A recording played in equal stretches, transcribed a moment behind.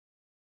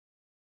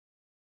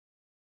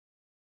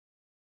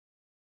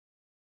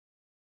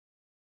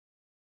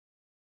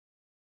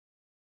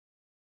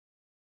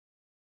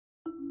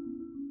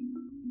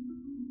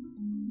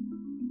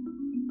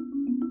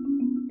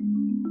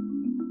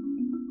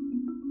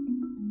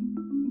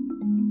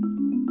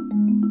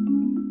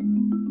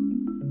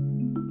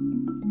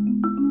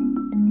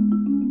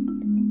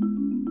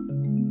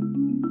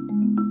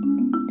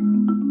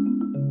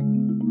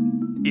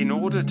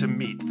order to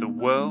meet the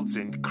world's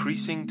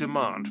increasing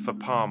demand for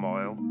palm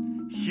oil,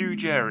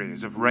 huge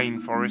areas of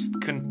rainforest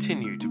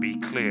continue to be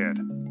cleared,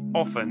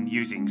 often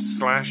using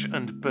slash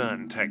and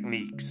burn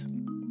techniques.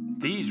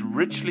 These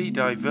richly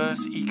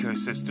diverse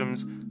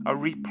ecosystems are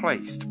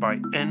replaced by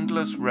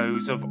endless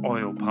rows of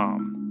oil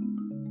palm.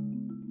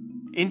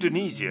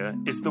 Indonesia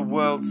is the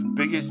world's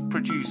biggest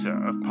producer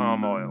of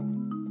palm oil.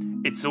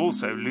 It's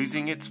also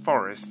losing its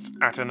forests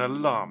at an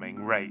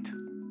alarming rate.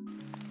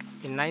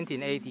 In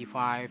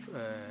 1985,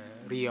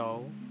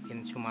 Rio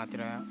in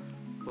Sumatra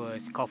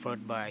was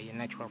covered by a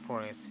natural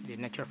forest. The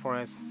natural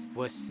forest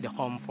was the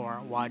home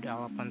for wild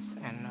elephants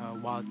and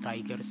wild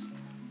tigers.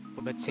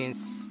 But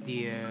since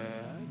the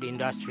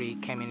industry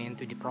came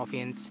into the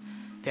province,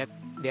 that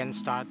then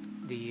start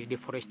the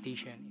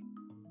deforestation.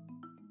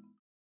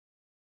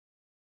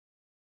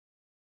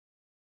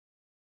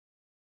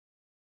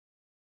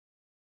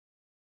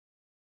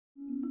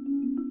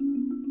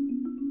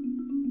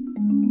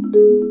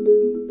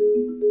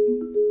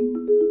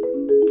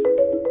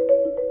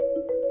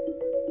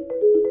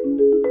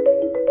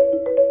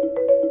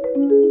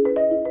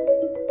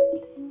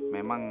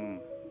 Memang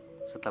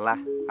setelah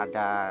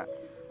ada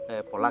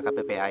pola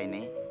KPPA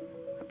ini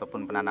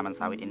ataupun penanaman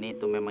sawit ini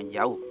itu memang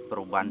jauh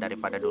perubahan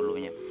daripada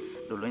dulunya.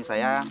 Dulunya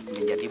saya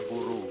menjadi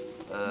buruh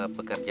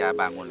pekerja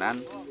bangunan,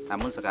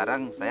 namun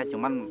sekarang saya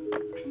cuman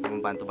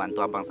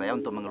membantu-bantu abang saya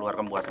untuk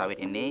mengeluarkan buah sawit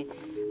ini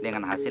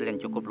dengan hasil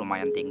yang cukup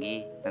lumayan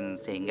tinggi dan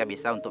sehingga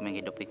bisa untuk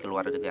menghidupi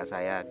keluarga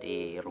saya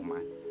di rumah.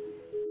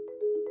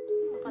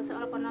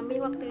 Soal ekonomi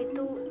waktu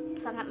itu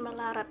sangat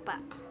melarat, Pak.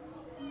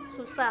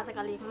 Susah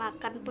sekali,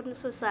 makan pun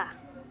susah.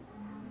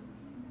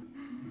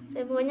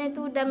 Semuanya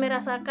itu udah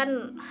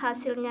merasakan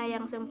hasilnya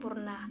yang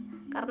sempurna.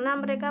 Karena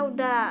mereka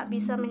udah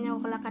bisa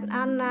menyekolahkan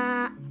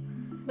anak.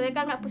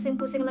 Mereka nggak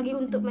pusing-pusing lagi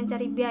untuk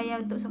mencari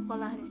biaya untuk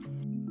sekolahnya.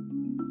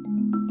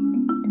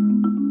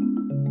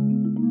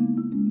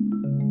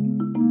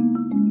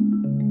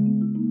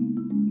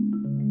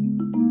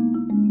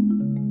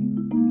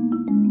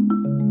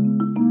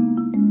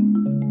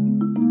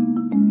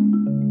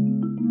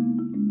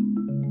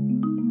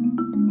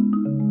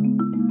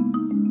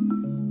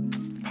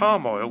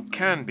 Palm oil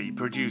can be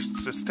produced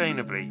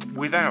sustainably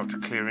without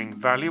clearing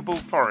valuable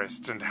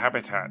forests and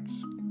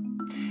habitats.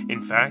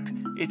 In fact,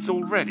 it's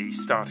already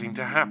starting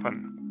to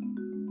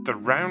happen. The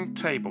Round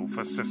Table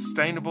for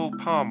Sustainable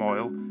Palm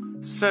Oil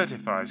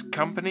certifies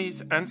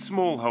companies and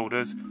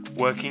smallholders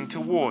working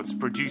towards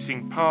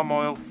producing palm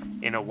oil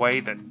in a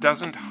way that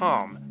doesn't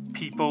harm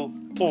people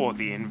or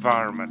the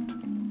environment.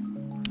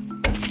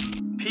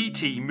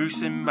 PT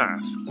Musim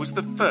Mas was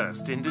the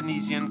first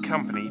Indonesian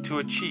company to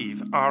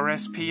achieve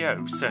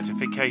RSPO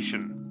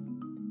certification.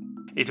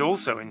 It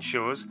also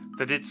ensures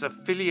that its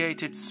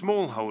affiliated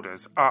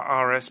smallholders are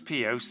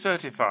RSPO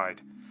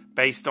certified,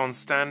 based on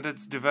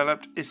standards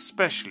developed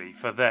especially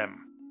for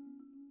them.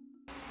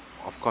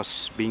 Of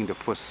course, being the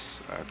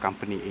first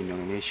company in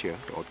Indonesia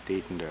to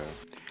obtain the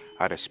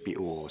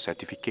RSPO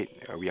certificate,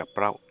 we are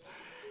proud,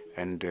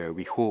 and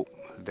we hope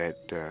that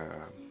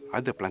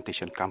other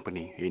plantation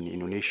company in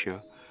Indonesia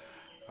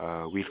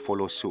will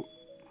follow suit.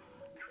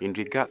 In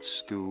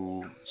regards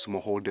to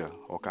smallholder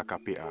or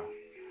KKPA,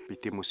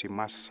 PT Musim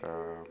Mas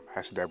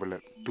has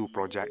developed 2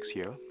 projects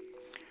here,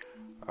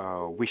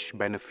 which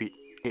benefit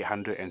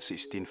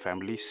 816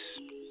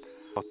 families,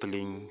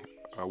 totaling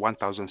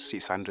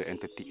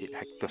 1,638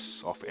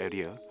 hectares of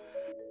area.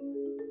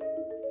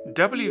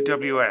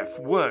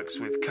 WWF works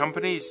with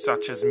companies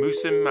such as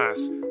Musim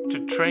Mas to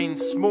train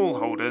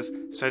smallholders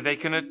so they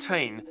can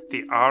attain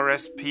the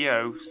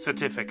RSPO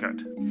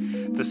certificate.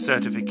 The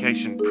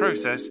certification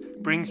process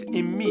brings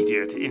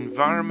immediate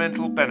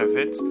environmental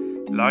benefits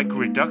like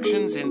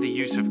reductions in the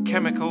use of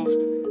chemicals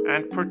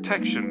and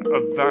protection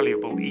of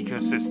valuable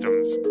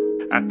ecosystems.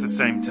 At the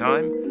same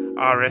time,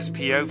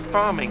 RSPO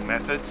farming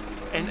methods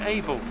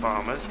enable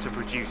farmers to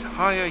produce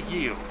higher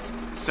yields,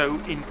 so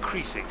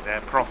increasing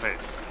their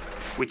profits,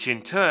 which in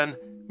turn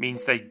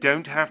means they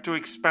don't have to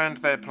expand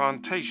their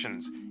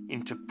plantations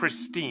into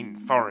pristine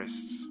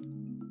forests.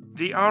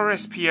 The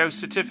RSPO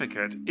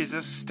certificate is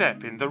a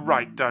step in the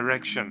right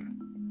direction,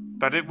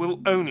 but it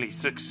will only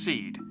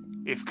succeed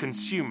if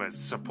consumers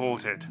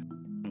support it.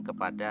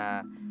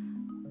 Kepada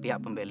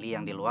pihak pembeli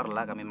yang di luar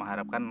lah, kami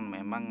mengharapkan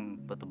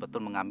memang betul-betul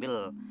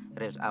mengambil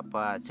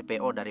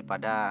CPO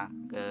daripada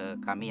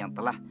kami yang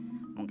telah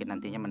mungkin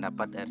nantinya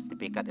mendapat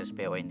sertifikat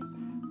SPO ini.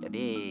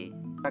 Jadi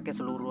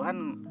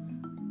keseluruhan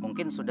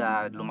mungkin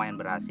sudah lumayan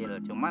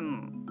berhasil,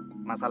 cuman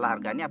masalah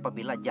harganya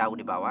apabila jauh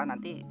di bawah,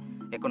 nanti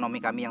ekonomi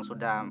kami yang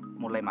sudah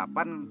mulai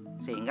mapan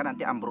sehingga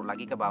nanti ambruk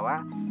lagi ke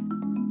bawah,